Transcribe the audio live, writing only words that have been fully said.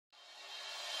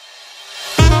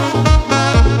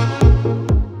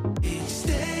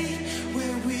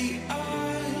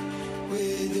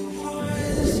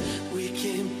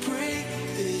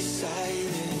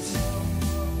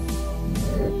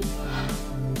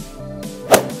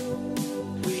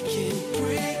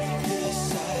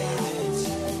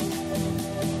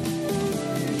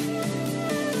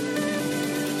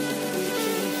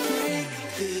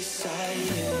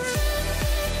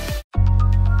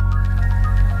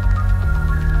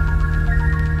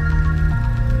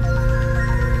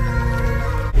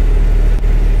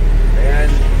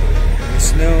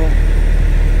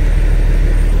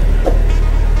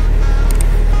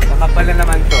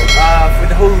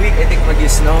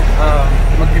no?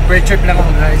 Mag-bird trip lang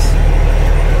ako guys.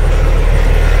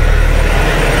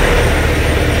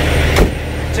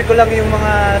 Check ko lang yung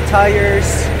mga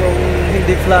tires kung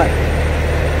hindi flat.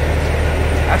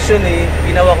 Actually,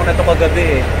 ginawa ko na to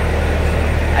kagabi eh.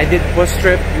 I did post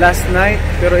trip last night,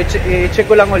 pero i-check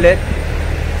ko lang ulit.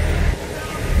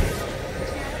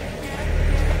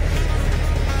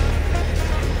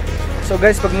 So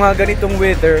guys, pag mga ganitong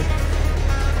weather,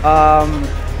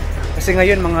 kasi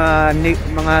ngayon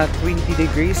mga 20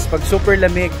 degrees, pag super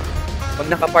lamig, pag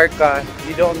nakapark ka,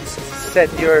 you don't set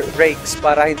your brakes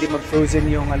para hindi mag-frozen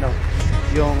yung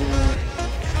yung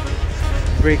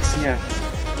brakes niya.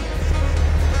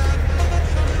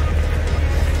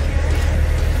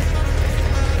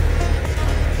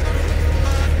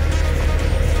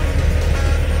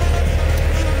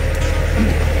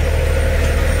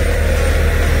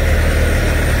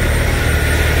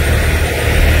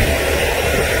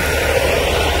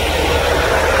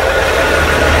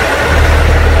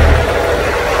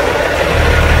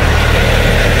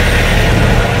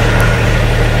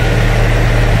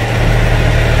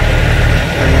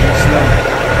 Slow.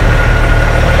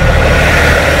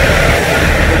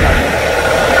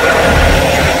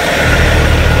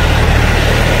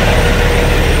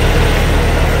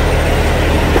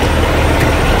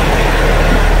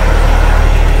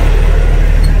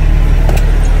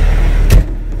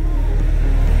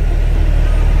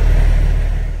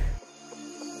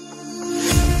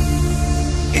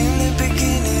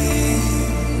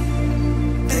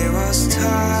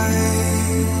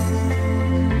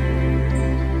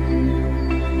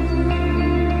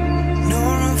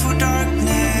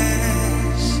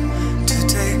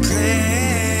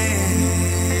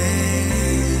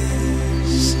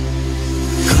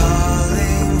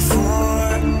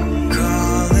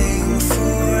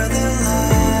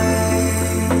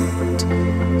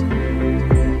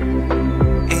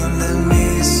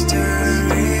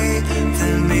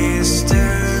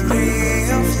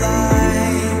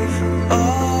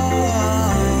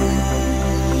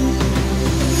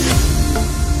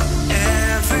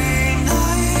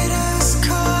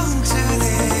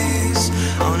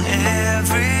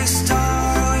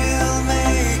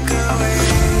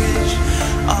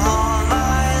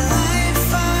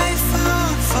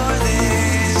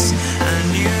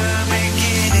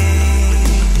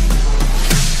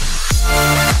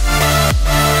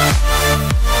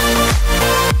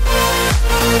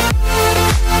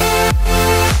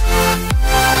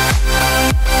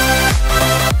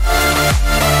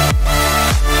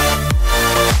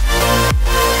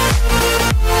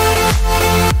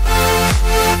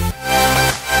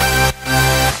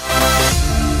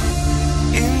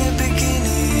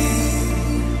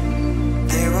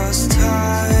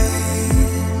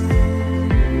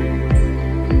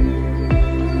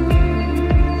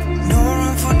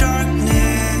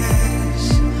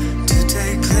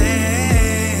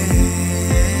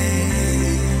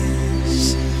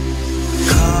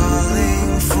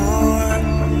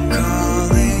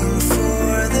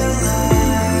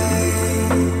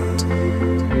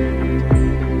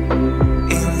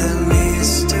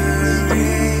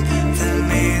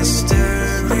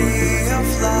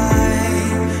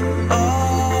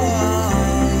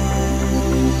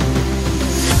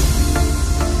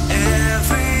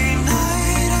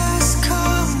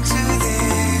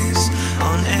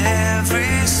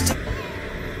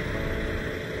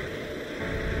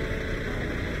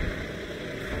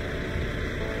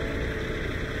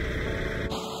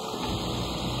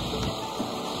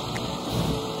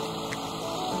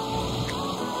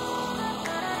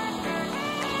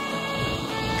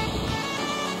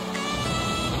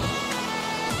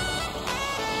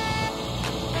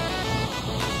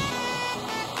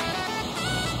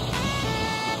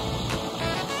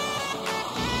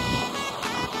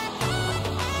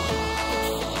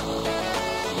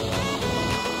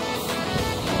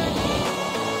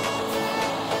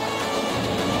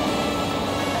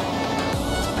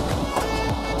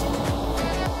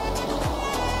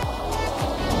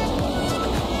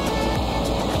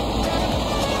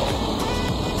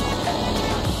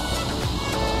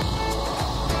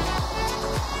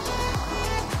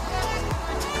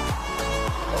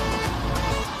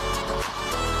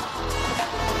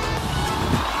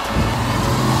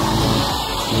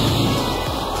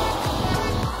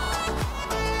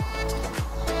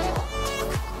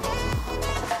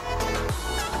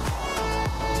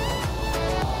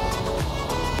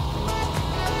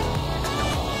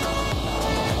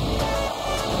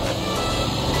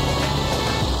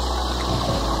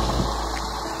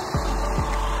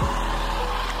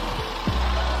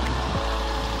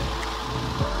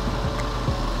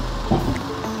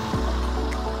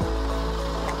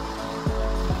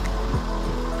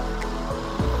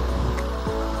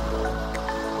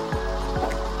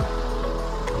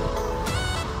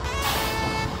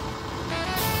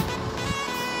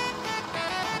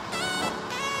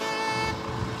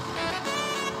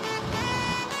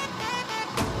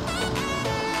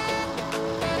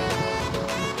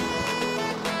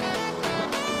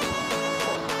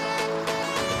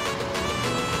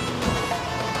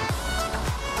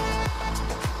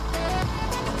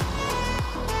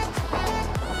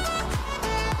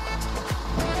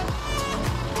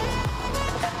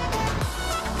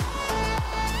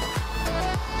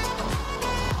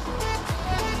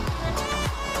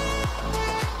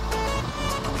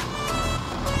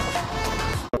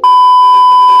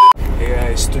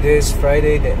 today is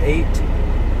Friday the 8th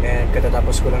and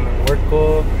katatapos ko lang ng work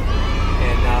ko.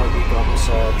 And now dito ako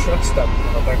sa truck stop.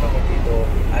 Nakapark ako dito.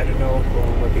 I don't know kung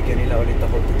mabigyan nila ulit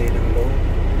ako today ng loan.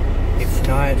 If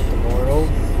not, tomorrow.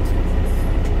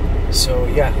 So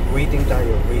yeah, waiting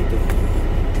tayo. Waiting.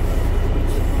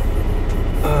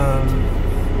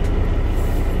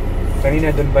 Kanina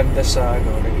doon banda sa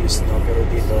nag-i-snow, pero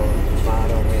dito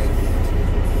maaraw ngayon.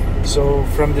 So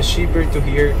from the shipper to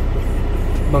here,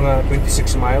 mga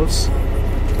 26 miles.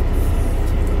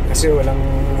 Kasi walang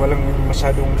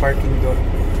masyadong parking doon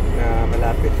na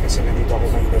malapit, kasi nandito ako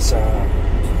banda sa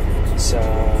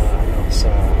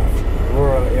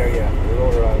rural area.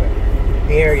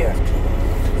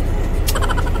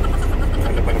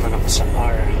 Ano pa naman ako sa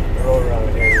rural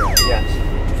area. Yeah.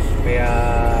 Kaya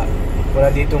wala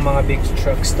dito mga big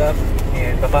truck stop,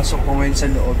 and papasok ko ngayon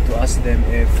sa loob to ask them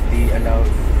if they allow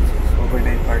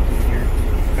overnight parking here,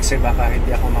 kasi baka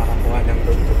hindi ako makakuha ng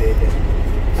load today, then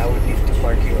I would need to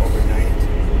park here overnight.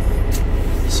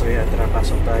 So yeah, tara,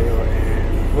 pasok tayo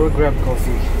and we'll grab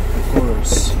coffee, of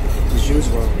course, as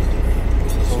usual.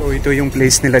 So ito yung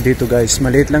place nila dito, guys.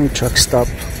 Maliit lang truck stop,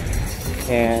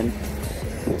 and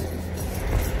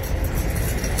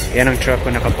yan ang truck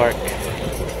ko nakapark.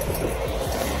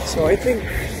 So I think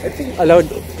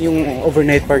allowed yung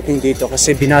overnight parking dito,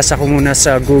 kasi binasa ko muna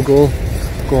sa Google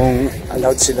kung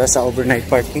allowed sila sa overnight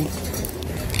parking.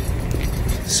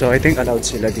 So I think allowed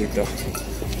sila dito.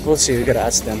 We'll see, we gotta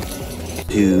ask them.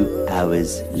 2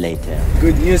 hours later.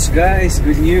 Good news, guys,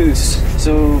 good news.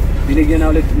 So binigyan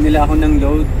na ulit nila ako ng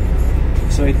load.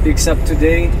 So it picks up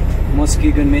today,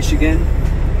 Muskegon, Michigan.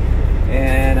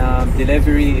 And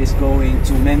delivery is going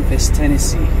to Memphis,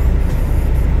 Tennessee.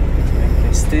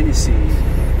 Tennessee.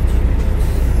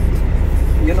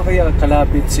 Gano'n kaya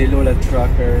kalapit si Lola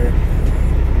Trucker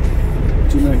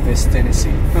to Memphis,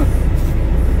 Tennessee? Huh.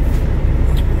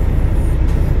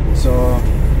 So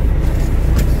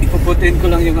ipuputin ko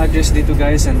lang yung address dito,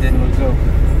 guys, and then we'll go.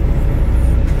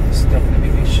 Stop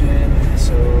navigation.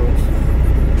 So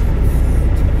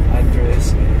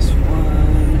address is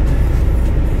 1740.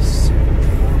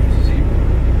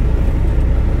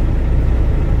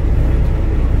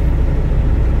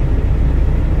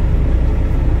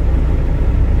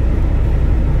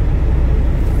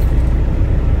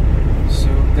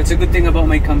 That's a good thing about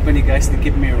my company, guys. They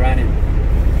keep me running.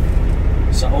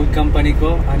 Sa old company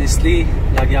ko, honestly,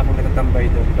 lagi akong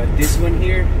natatambay doon. But this one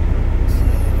here,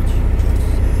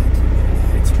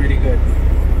 it's pretty good.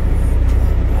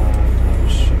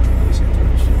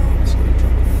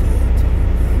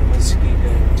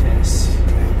 Muskegon, Tennessee,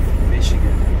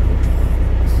 Michigan.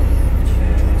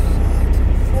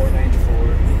 494.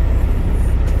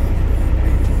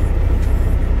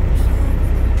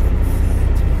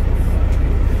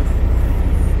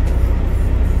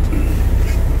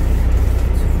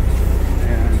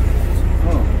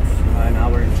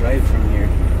 Drive from here.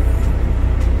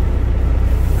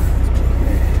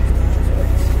 Okay.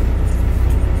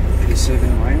 37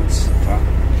 miles. Wow.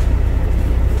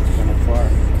 Kind of far.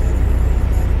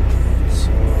 So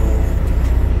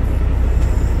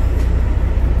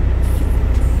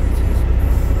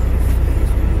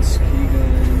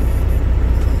Muskegon.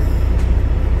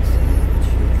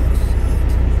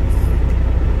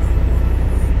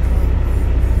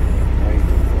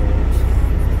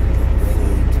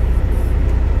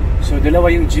 So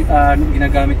dalawa yung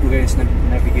ginagamit ko, guys, na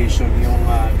navigation, yung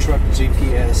truck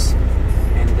GPS,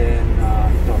 and then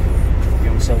ito,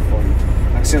 yung cellphone.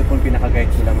 Ang cellphone pinaka-guide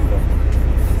ko lang ito.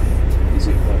 Is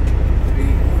it what? 3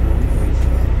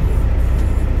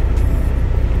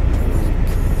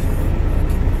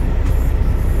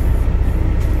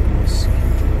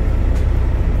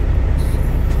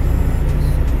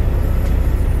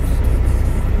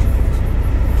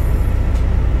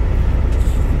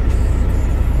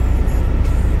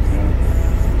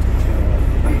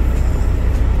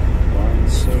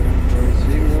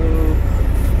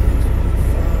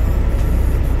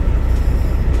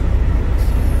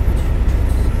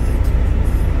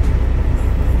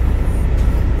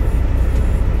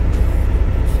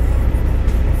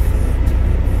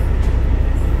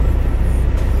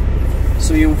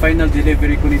 So yung final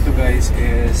delivery ko nito, guys,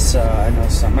 is sa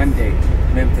Monday,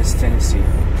 Memphis, Tennessee.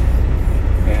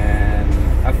 And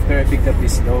after I picked up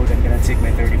this load, I'm gonna take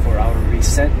my 34-hour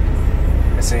reset,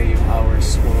 kasi yung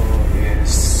hours ko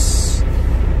is,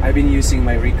 I've been using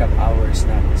my recap hours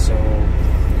na. So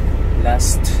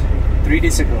last 3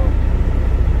 days ago,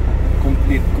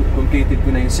 completed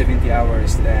ko na yung 70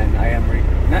 hours. Then I am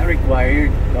not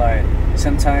required, but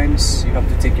sometimes you have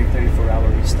to take your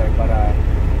 34-hour restart para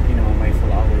may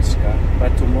full hours ka. But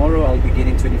tomorrow I'll be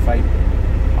getting 25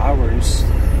 hours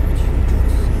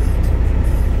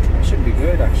should be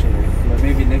good actually. But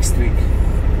maybe next week,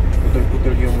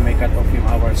 putol-putol yung may cut off yung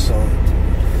hours. So,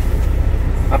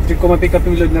 after ko ma-pick up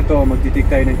yung load na to, magti-take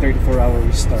tayo ng 34-hour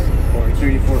restart or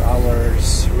 34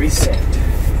 hours reset.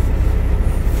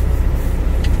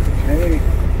 Okay.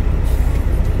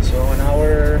 So, an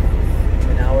hour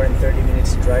and 30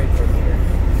 minutes drive from here.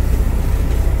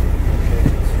 Okay.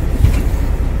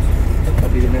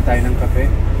 Pabili na tayo ng kape.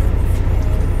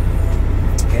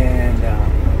 And,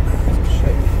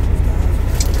 shit.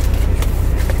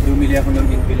 Bumili ako ng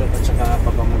envelope at saka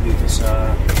pabango dito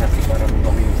sa traffic para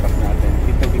mabango yung truck natin.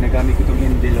 Ito, ginagamit ko itong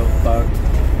envelope pag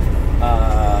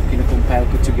kinukompile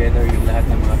ko together yung lahat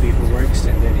ng mga paperworks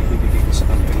and then ibibigay ko sa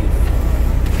company.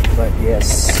 But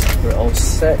yes, we're all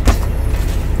set.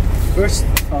 First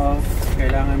off,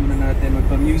 kailangan muna natin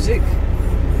magpa-music.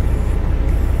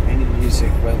 I need music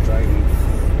while driving.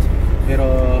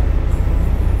 Pero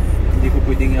hindi ko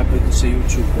pwedeng i-upload sa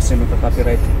YouTube kasi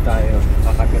magka-copyright tayo.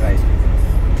 Copyright.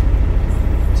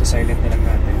 So silent na lang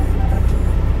natin.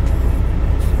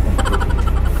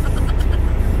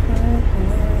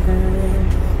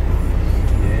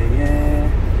 Yeah.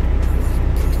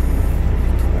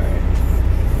 Alright.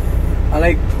 I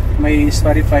like my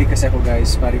Spotify kasi ako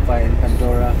guys. Spotify and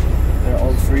Pandora. They're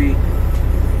all free.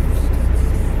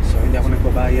 So hindi ako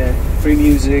nagbabayad. Free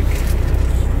music.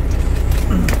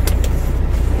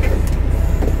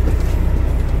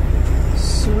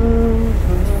 So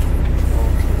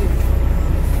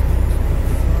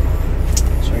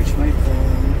charge my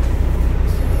phone.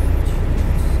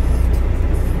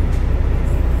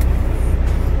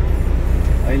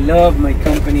 I love my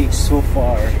company so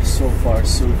far, so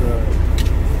good.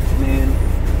 Man.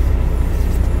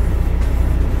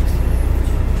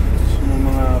 So,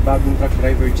 mga bagong truck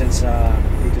driver dyan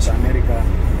dito sa Amerika,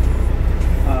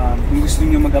 kung gusto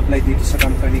niyo mag-apply dito sa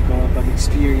company ko, pag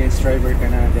experienced driver ka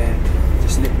na, then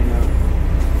just let me know.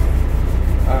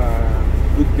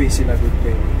 Good pay sila, good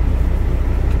pay.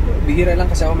 Bihira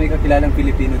lang kasi ako may kakilalang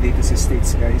Pilipino dito sa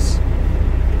States, guys.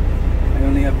 I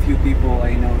only have few people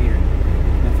I know here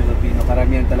na Filipino.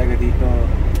 Karamihan talaga dito.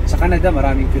 Sa Canada,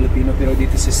 maraming Filipino, pero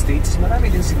dito sa States, marami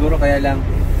din siguro, kaya lang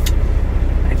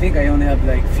I think I only have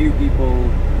like few people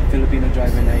Filipino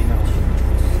driver na I know.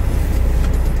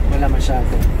 Wala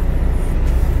masyado.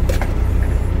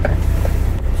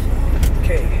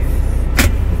 Okay.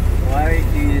 Why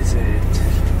is it?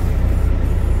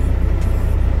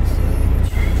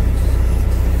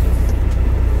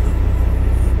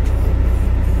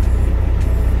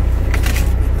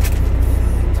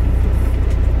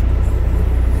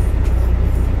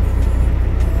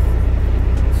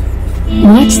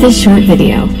 Watch this short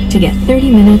video to get 30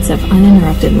 minutes of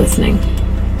uninterrupted listening.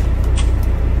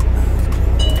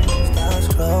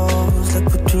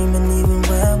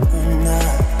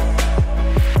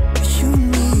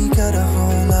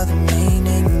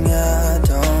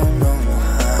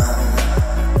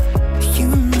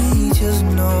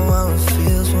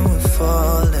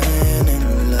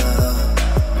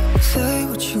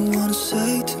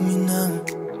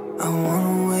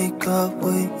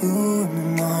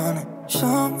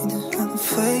 Show me there's nothing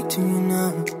fake to me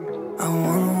now. I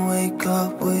wanna wake up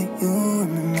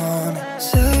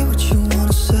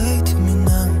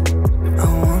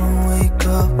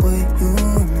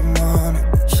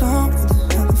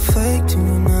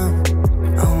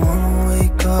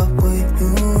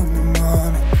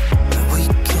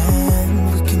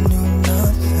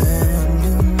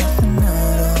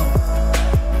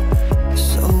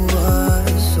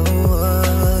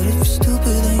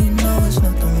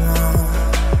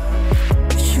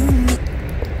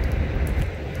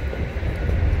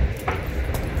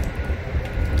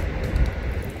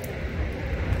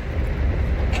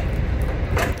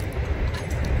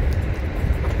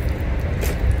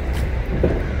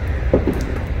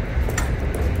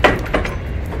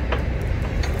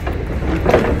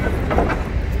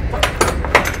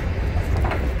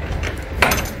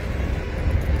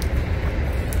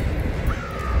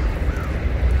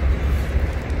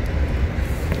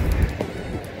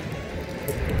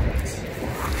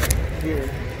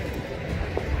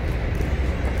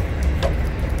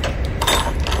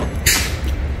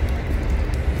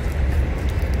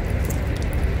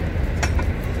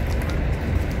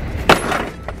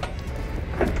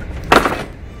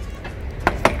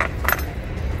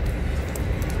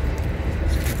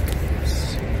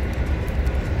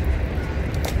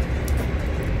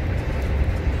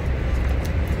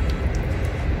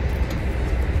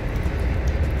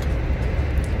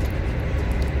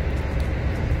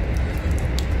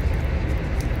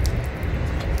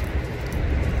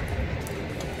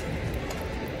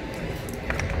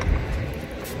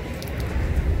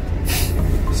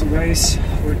guys,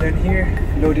 we're done here.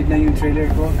 Loaded na yung trailer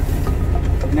ko.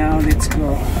 Now let's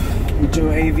go.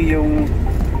 Medyo heavy yung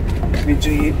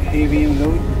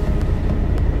load.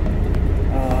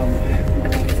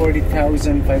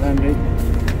 40,500.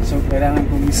 So kailangan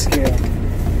kong i-scale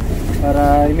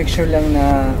para i-make sure lang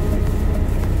na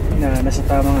nasa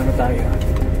tamang ano tayo.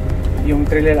 Yung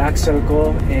trailer axle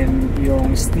ko and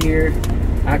yung steer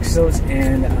axles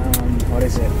and what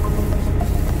is it?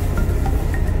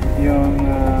 Yung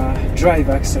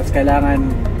drive axles kailangan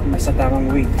nasa tamang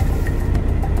weight.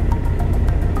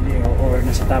 Or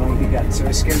nasa tamang bigat. So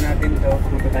scale natin to.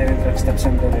 Punta tayo ng truck stop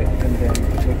sandali and then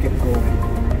we'll keep going.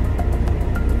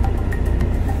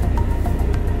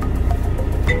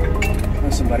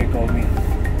 Somebody called me.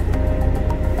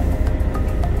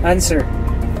 Answer.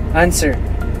 Answer.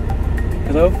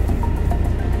 Hello?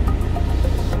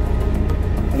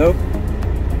 Hello?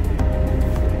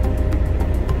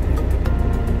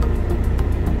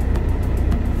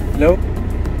 Hello?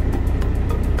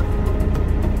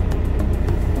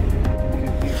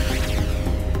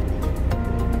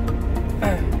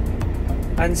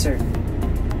 Answer.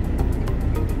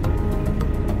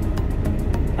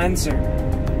 Answer.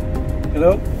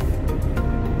 Hello?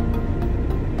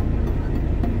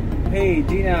 Hey,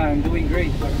 Dina, I'm doing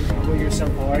great. How about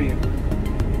yourself? How are you?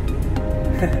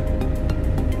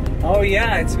 Oh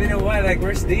yeah, it's been a while. Like,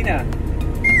 where's Dina?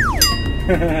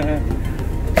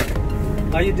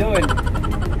 How you doing?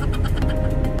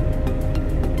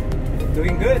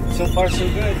 Doing good. So far, so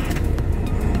good.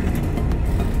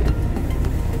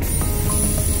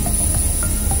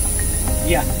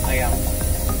 Yeah, I am.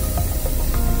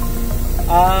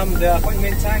 The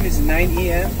appointment time is 9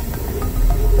 a.m.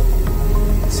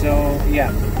 So yeah,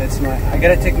 that's I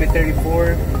gotta take my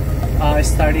 34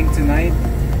 starting tonight,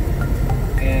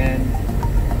 and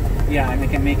yeah, and I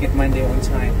can make it Monday on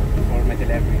time for my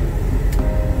delivery.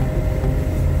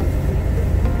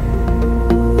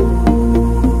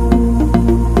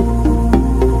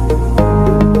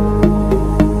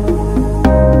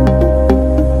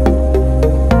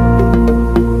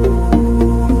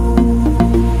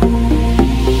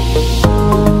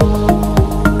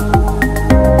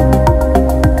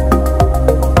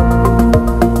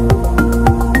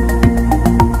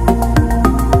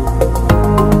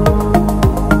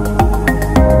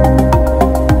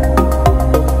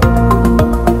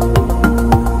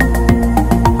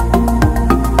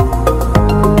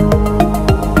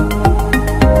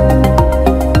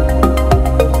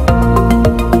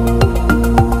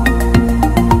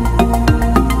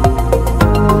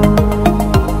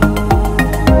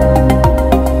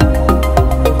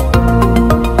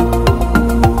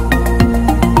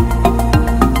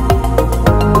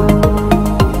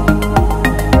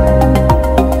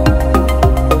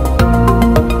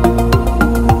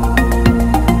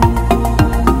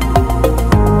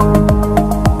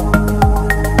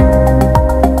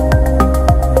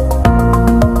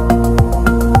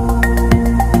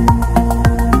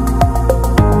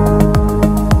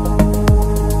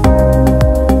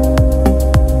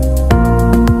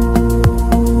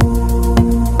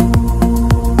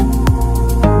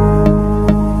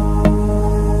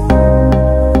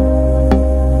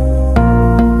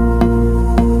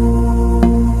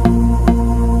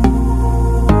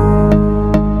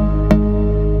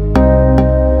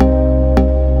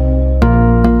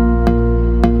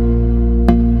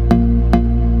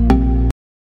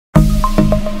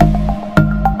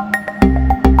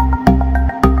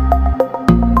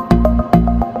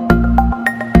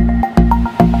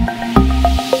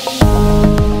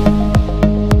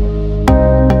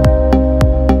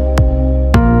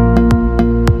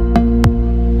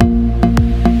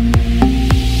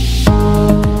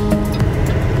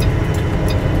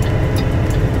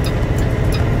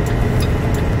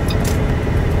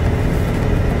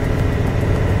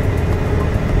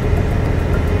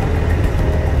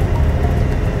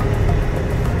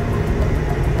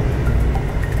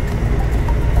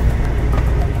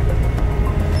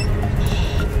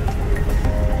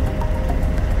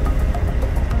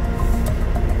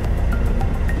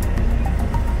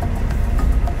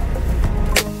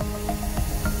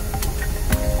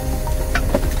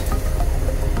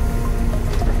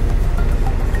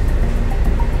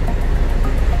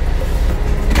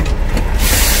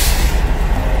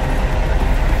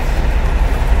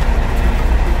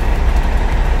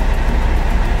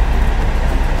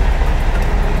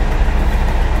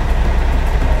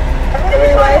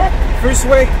 First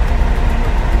way.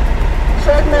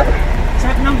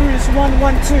 Track number is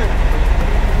 112.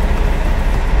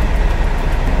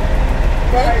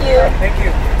 Thank you. Thank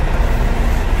you.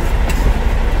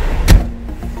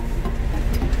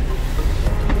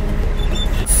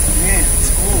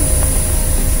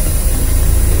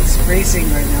 amazing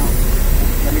right now.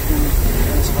 Lamig ng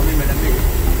sa kami, malamig.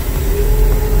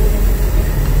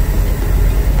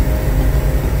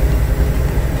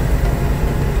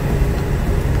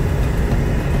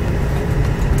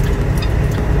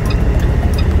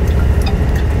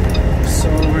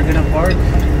 So we're gonna park,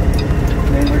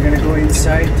 then we're gonna go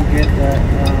inside to get the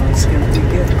skill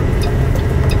ticket.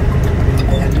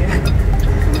 And yeah,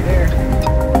 from there.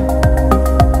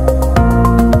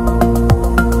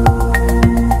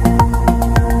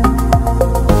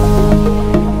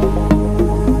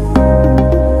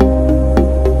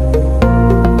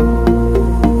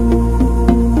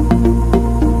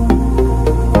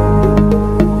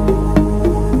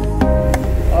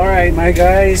 Hi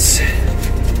guys,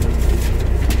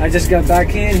 I just got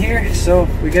back in here, so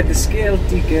we got the scale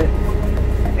ticket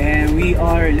and we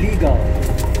are legal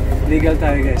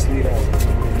tayo guys, legal.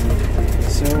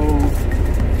 So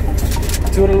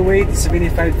total weight is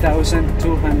 75,200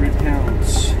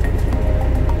 pounds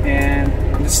and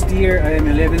the steer I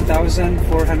am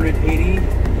 11,480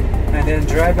 and then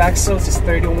drive axles is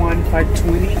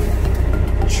 31,520,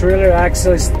 trailer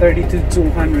axle is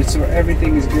 32,200, so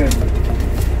everything is good.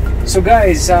 So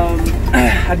guys,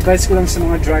 advice ko lang sa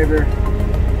mga driver,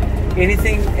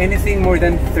 anything more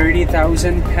than 30,000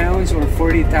 pounds or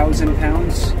 40,000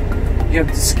 pounds, you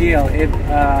have to scale it.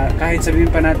 Kahit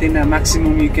sabihin pa natin na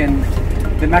maximum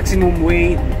the maximum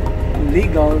weight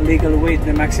legal weight,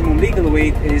 the maximum legal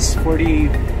weight is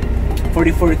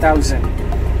 44,000.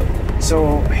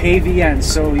 So heavy yan.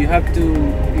 So you have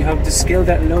to scale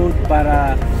that load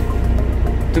para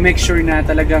to make sure na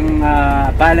talagang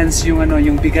balance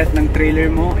yung bigat ng trailer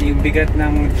mo, yung bigat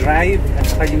ng drive at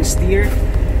saka yung steer,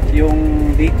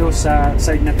 yung dito sa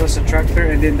side na to sa tractor,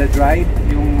 and then the drive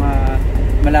yung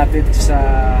malapit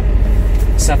sa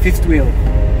fifth wheel.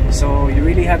 So you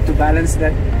really have to balance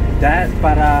that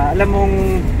para alam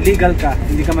mong legal ka,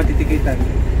 hindi ka matitikitan.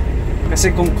 Kasi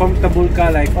kung comfortable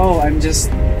ka like, oh, I'm just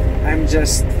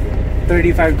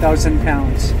 35,000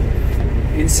 pounds.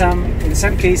 In some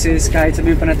cases, kahit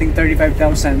sabihin pa natin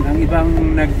 35,000, ang ibang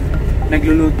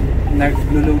naglulod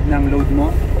ng load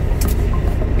mo,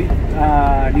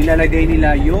 nilalagay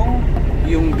nila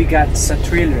yung bigat sa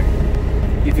trailer.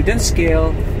 If you don't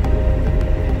scale,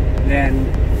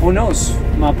 then who knows,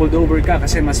 ma-pulled over ka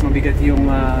kasi mas mabigat yung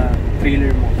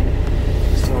trailer mo.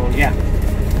 So yeah,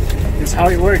 that's how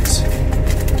it works.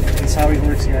 That's how it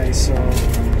works guys.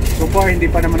 So far hindi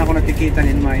pa naman ako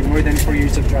natikitan in my more than 4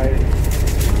 years of driving.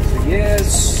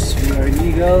 Yes, we are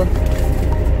legal.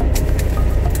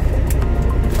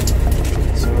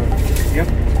 So, yep.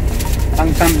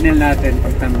 Pang thumbnail natin,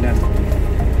 pang thumbnail.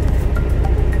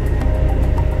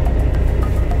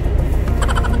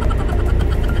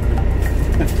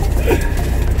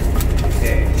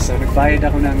 Okay, so nagbayad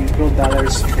ako ng $12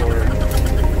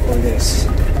 for this.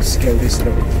 To scale this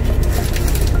road.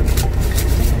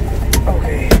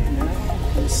 Okay, now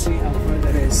let's see how far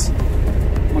that is.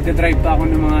 Magdadrive pa ako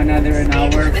ng mga another an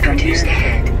hour from here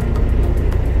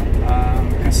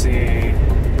kasi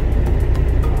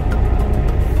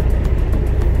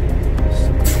so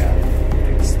yeah,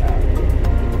 next stop.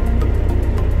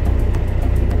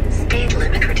 Speed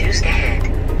limit reduced ahead.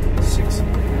 6.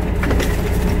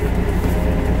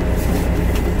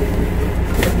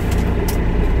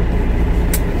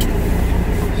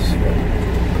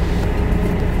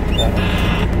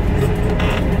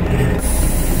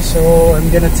 So I'm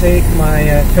gonna take my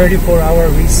 34-hour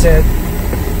reset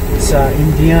sa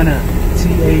Indiana,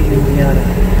 TA Indiana.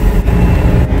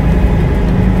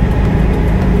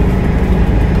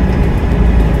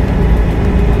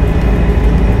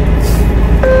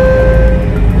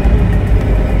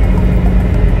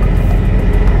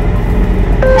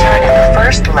 Turn in the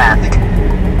first left.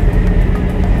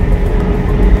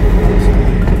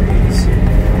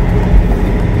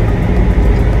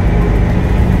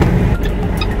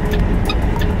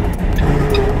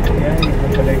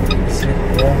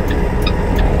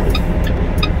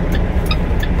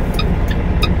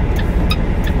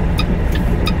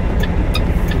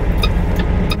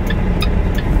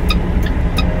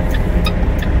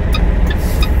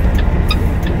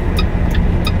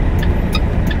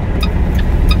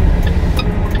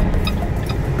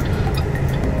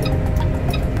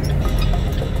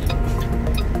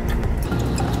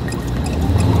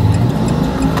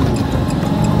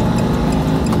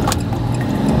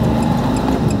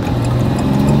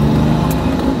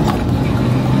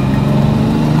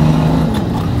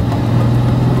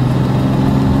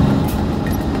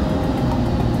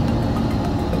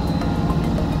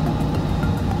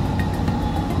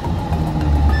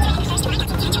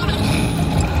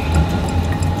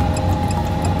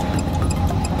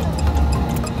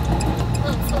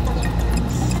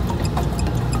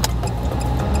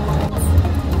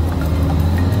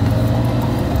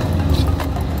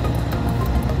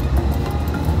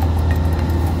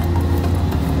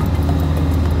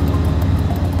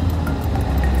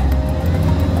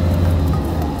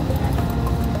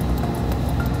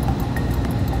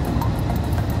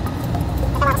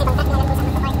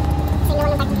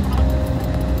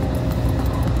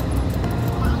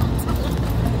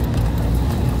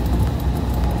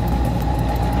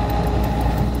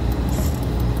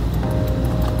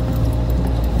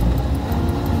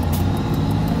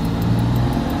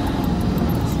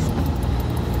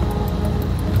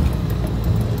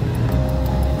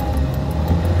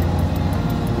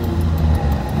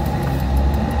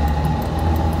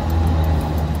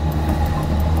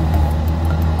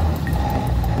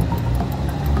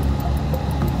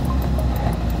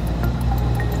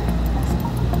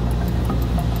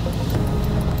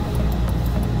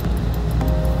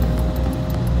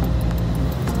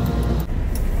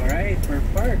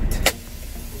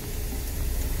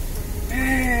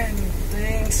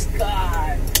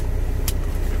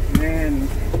 man,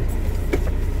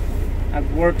 I've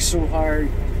worked so hard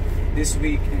this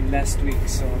week and last week,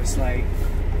 so it's like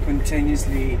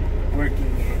continuously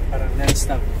working, parang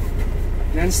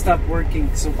non-stop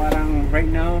working. So parang right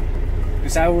now,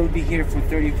 because I will be here for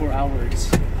 34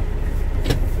 hours,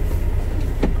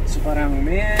 so parang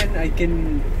man, I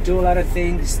can do a lot of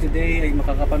things today. Ay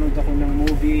makakapanood ako ng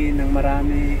movie ng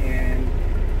marami, and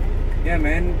yeah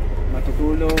man,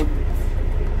 matutulog,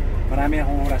 marami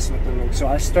akong oras matulog. So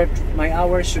I'll start, my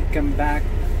hours should come back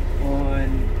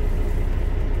on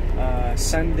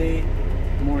Sunday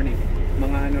morning,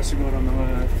 mga ano siguro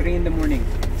mga 3 in the morning.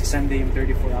 Sunday yung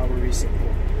 34-hour reset ko.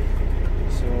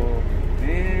 So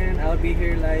man, I'll be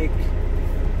here like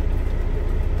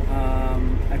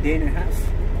a day and a half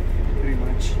pretty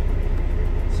much.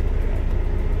 So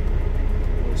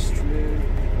go straight.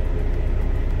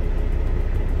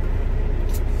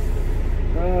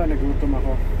 Nagutom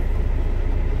ako.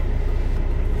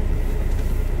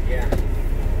 Yeah.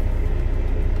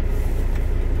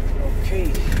 Okay.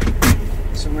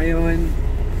 So ngayon,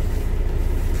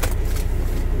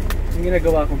 yung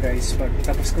ginagawa ko guys, pag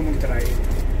tapos ko mag-try,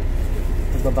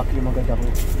 magbabacuum agad ako.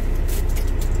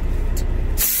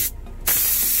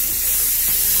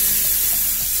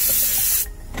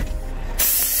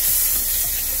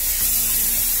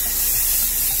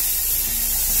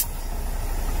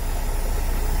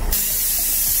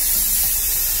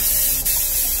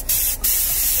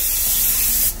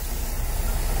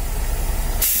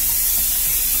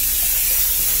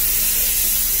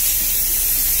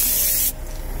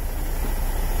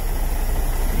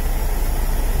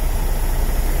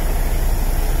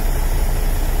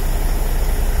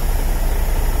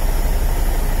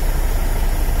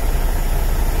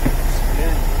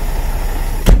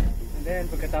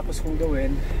 Pagkatapos kong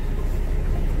gawin,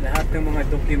 lahat ng mga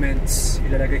documents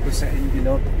ilalagay ko sa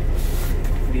envelope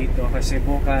dito, kasi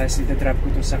bukas ita-drop ko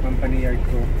to sa company yard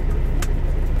ko.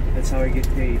 That's how I get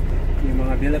paid. Yung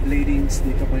mga bill of ladings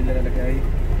dito ko ilalagay,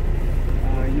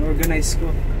 in-organize ko.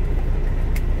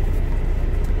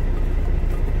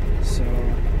 So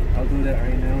I'll do that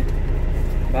right now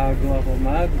bago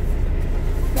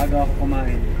ako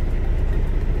kumain.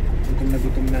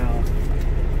 Gutom na ako.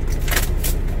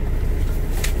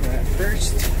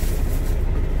 First,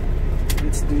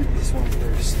 let's do this one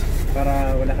first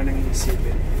para wala ka nang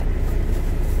iisipin.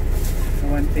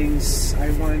 I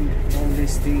want all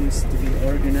these things to be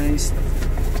organized.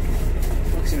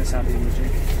 Ano sinasabi mo,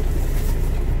 Jake?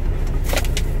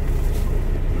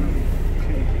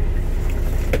 Okay.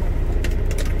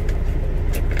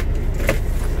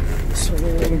 So,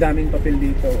 ang daming papel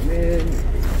dito. Man,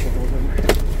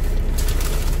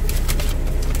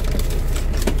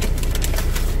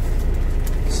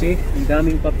 see, ang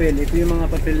daming papel. Ito yung mga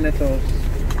papel na to.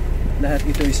 Lahat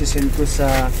ito isisend ko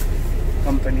sa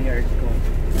company yard ko.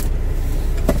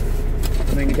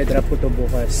 May i-drop ko to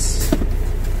bukas.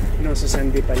 No, sa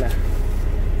Sunday pala.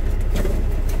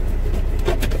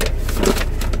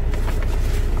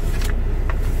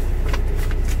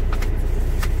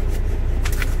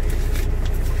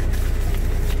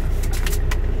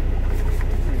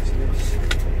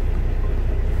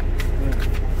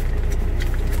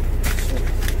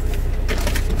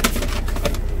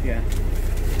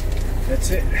 That's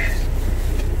it.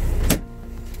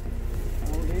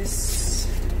 All this,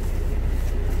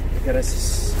 I gotta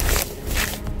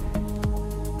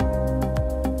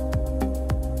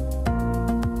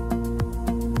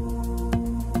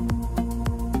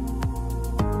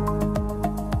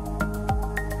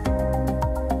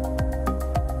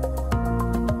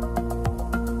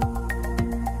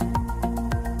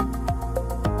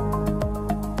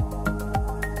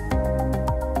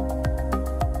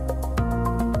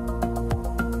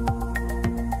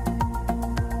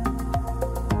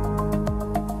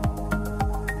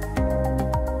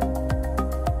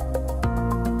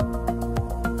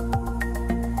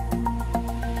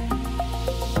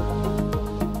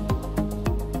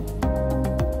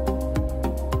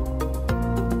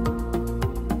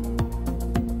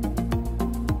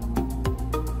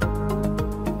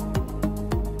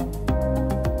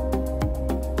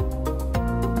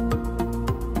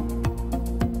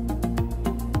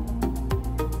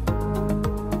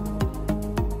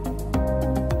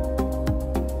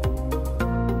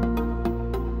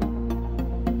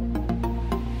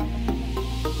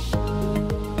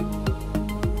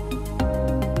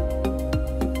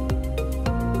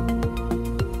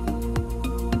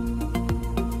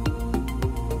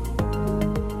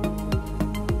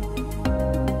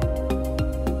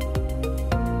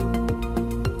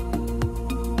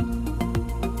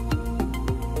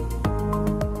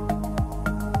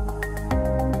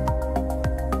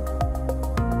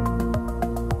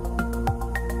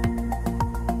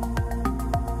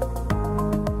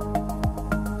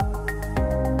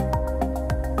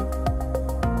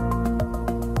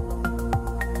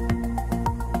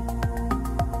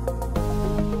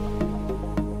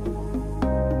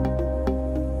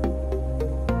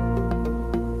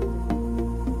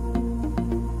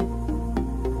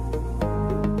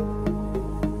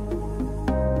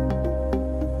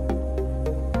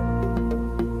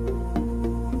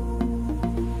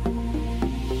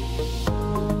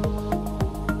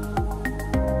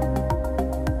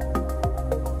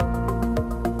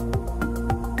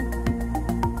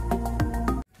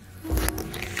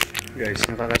guys.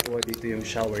 Nakakatuwa dito yung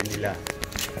shower nila.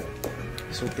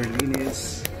 Super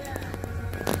linis.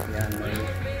 Yan, may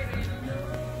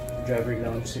driver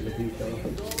lounge sila dito.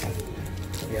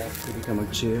 Yeah, pwede ka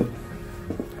mag-chill.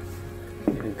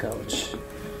 Yan ang couch.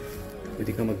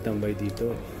 Pwede ka magtambay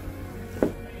dito.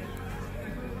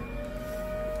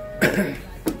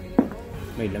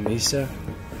 May lamesa.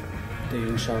 Ito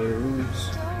yung shower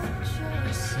rooms.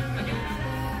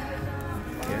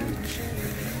 Yan.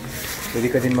 Pwede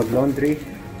ka din mag-laundry.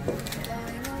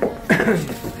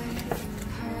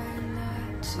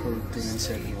 Code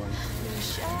 271.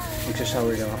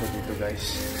 Magsha-shower lang ako dito,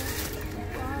 guys.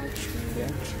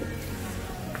 Yan.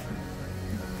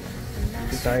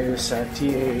 Dito tayo sa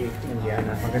TA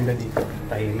Indiana. Maganda dito.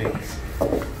 Tahimik.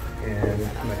 And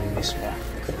malinis pa.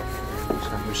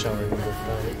 Shower window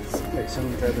tayo. May isang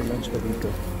driver lounge pa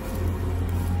dito.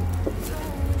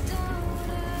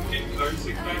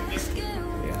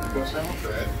 Yeah.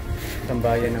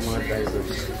 Tambayan ng mga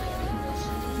drivers.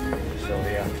 So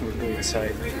yeah, we'll go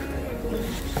inside.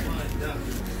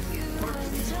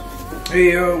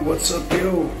 Hey yo, what's up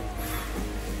yo?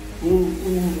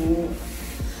 Ooh.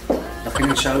 Laki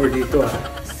ng shower dito ah.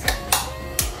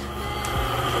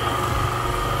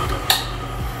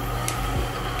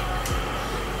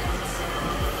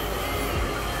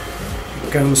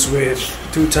 Comes with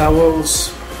 2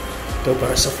 towels. Ito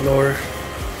para sa floor.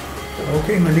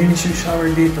 Okay, malinis yung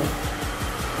shower dito.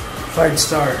 5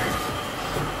 star.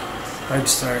 5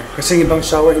 star. Kasi yung ibang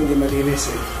shower hindi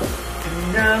malinis eh.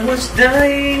 And I was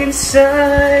dying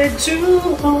inside to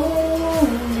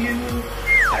hold you.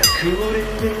 I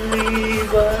couldn't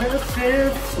believe what I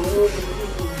felt for you.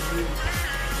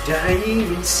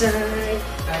 Dying inside.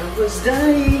 I was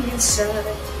dying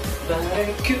inside. But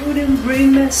I couldn't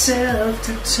bring myself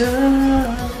to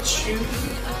touch you.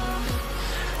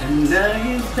 And I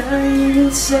am dying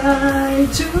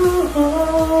inside to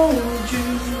hold you.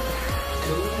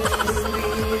 Couldn't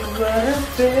believe what I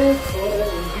felt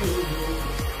for you.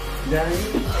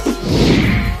 Dying